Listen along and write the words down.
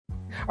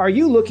Are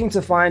you looking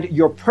to find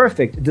your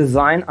perfect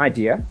design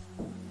idea?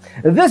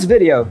 This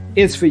video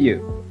is for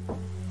you.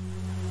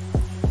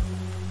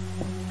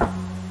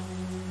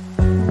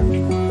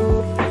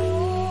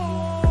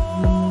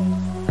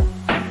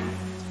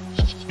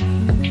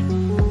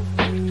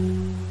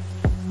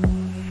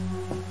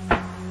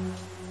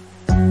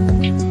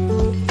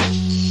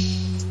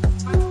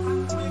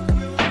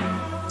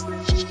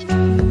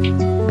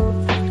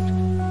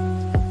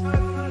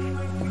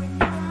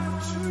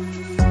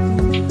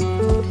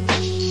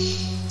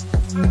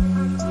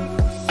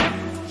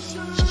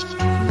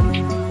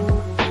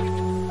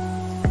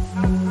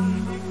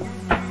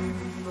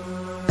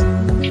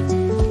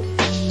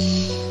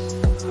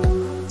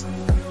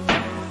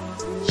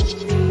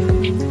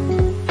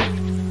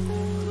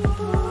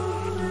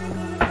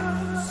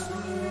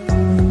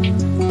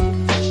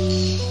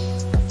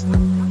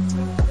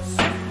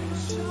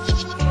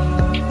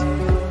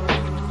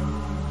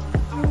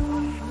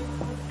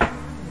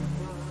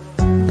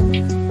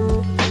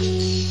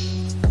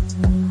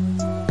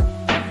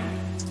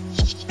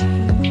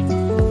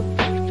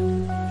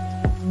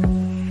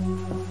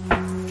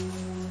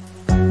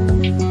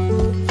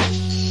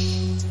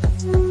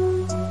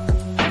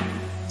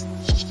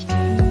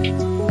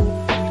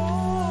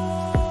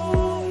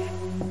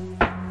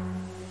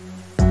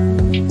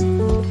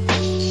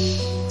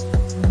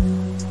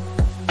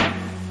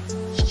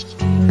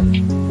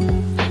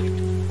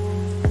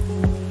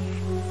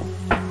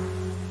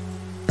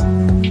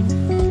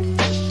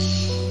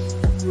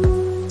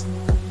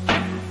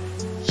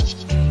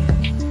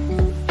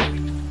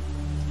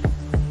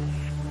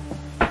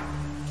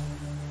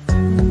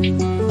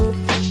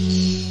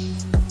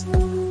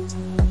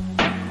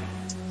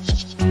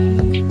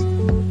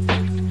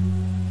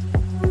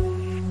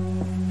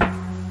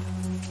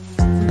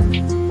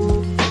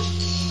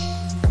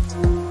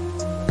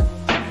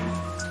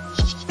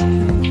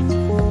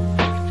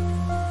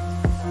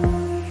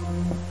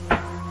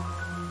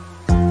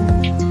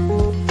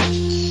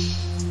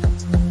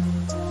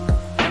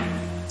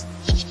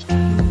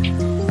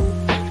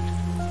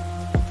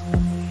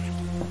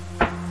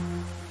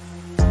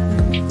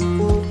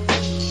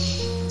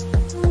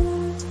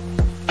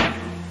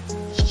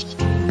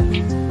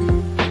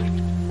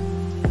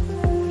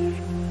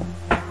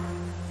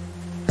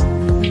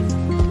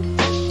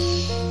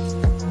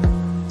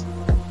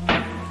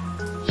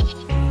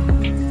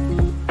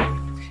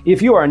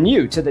 If you are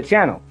new to the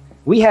channel,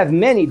 we have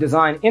many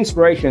design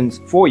inspirations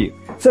for you.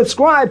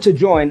 Subscribe to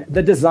join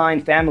the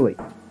design family.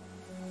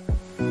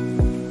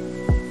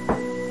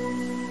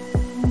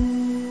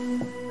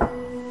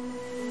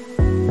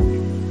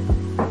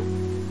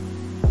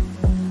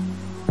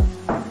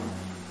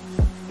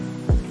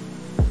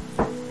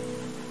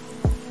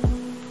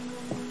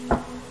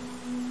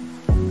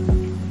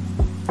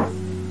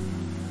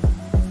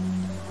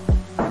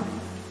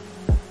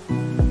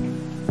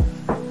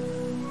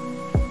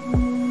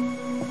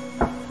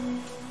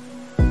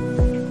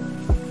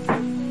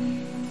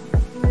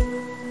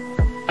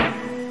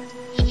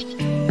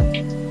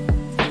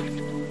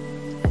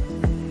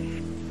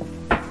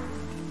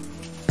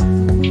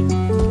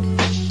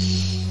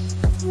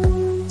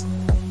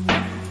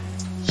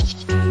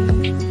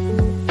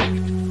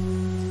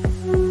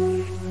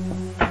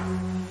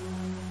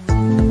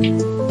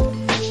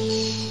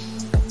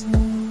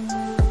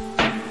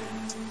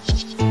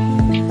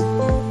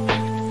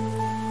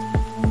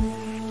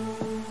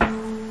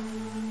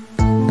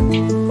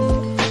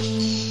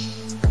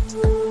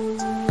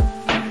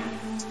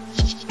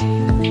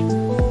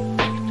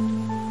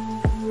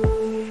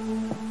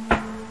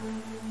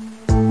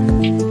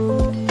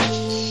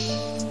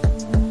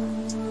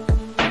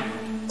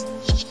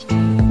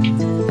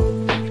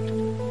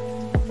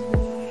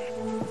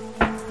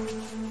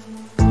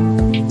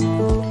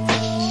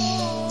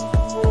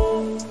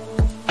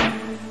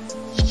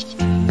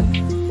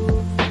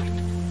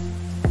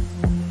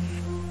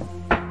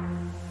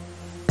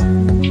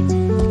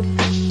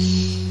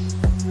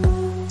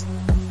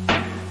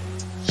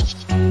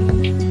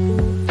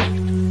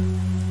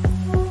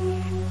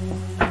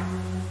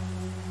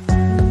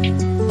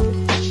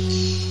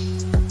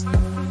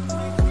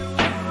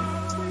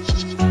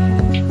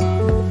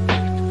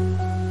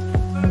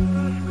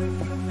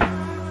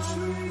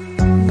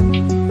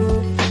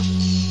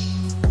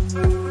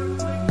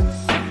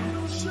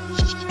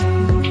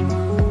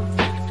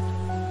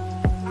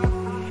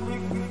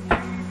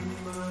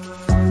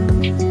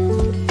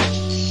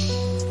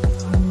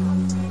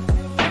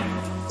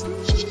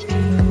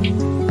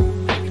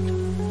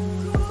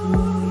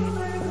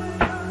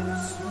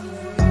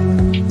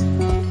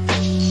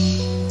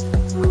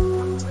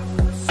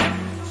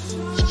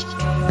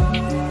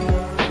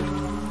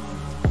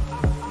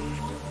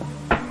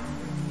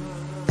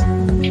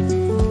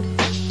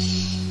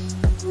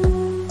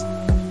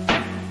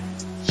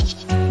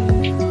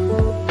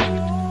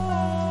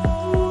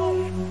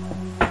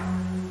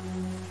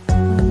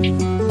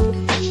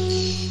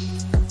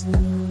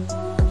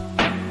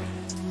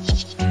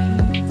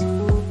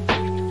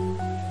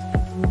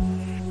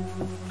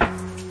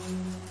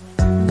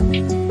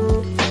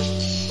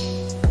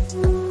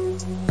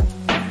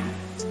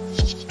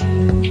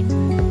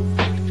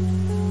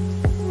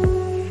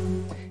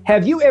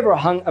 Have you ever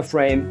hung a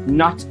frame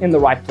not in the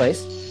right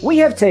place? We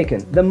have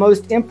taken the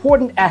most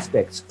important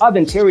aspects of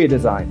interior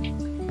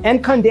design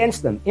and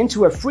condensed them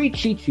into a free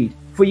cheat sheet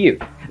for you.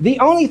 The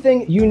only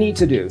thing you need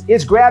to do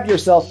is grab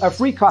yourself a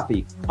free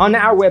copy on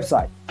our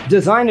website,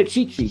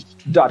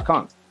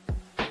 designercheatsheet.com.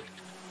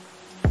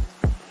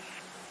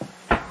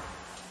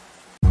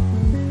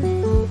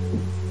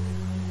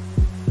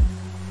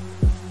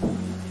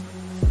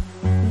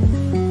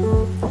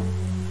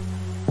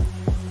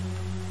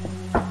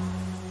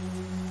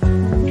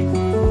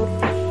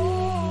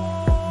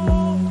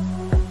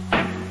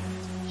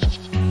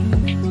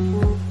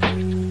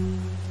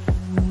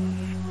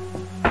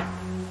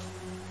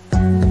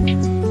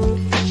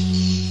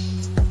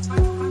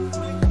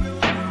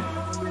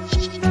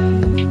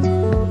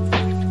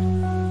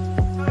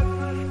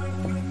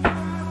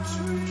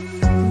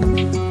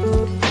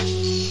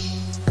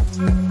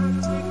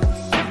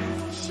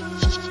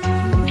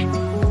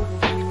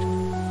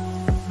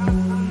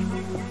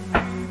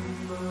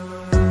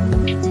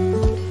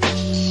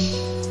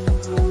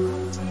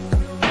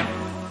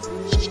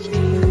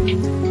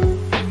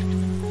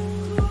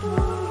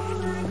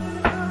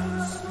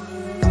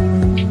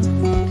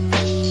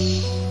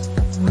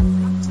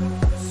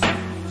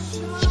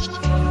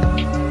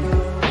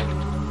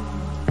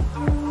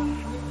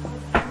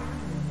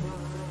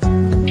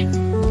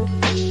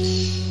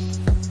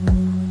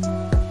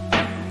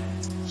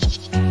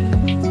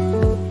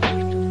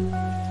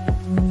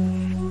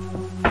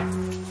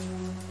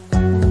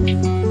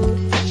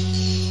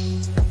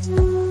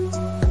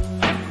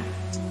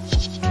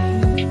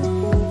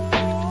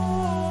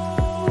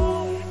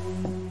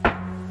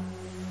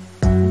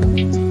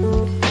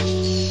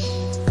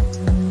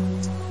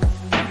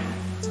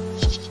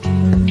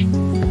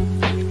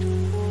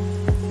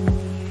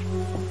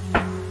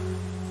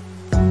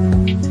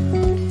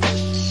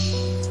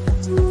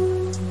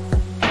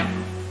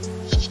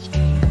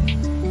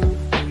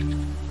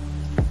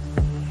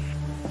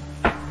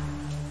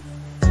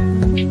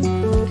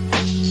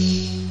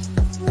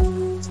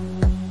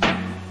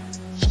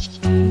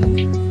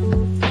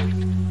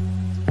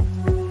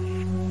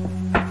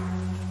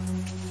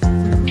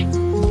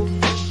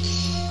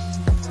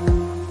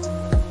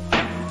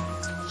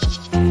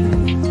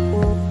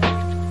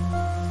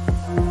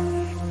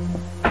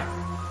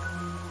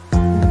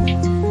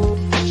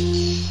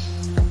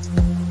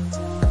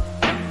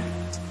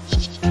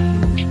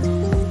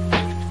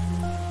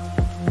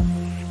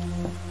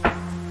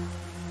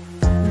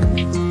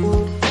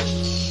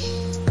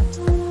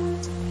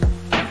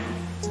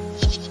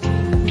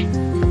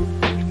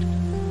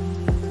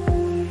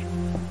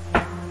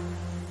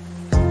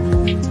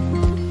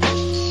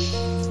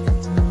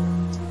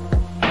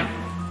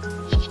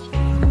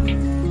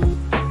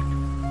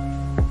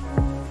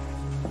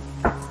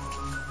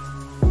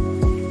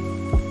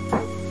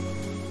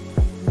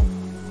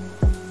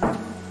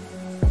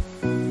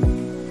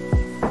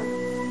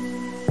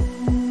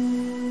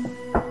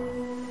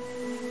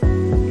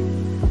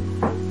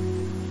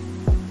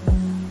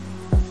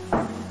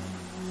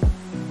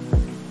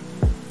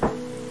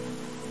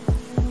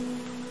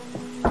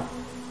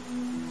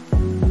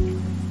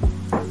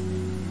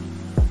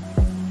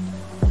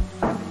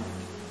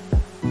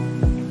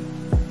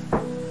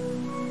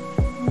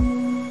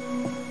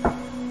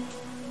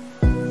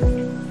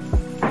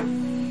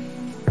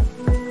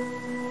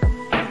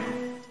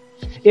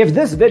 If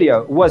this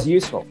video was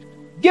useful,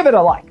 give it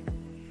a like.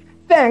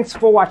 Thanks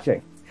for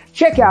watching.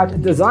 Check out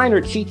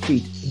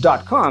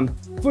designercheatsheet.com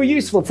for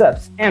useful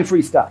tips and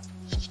free stuff.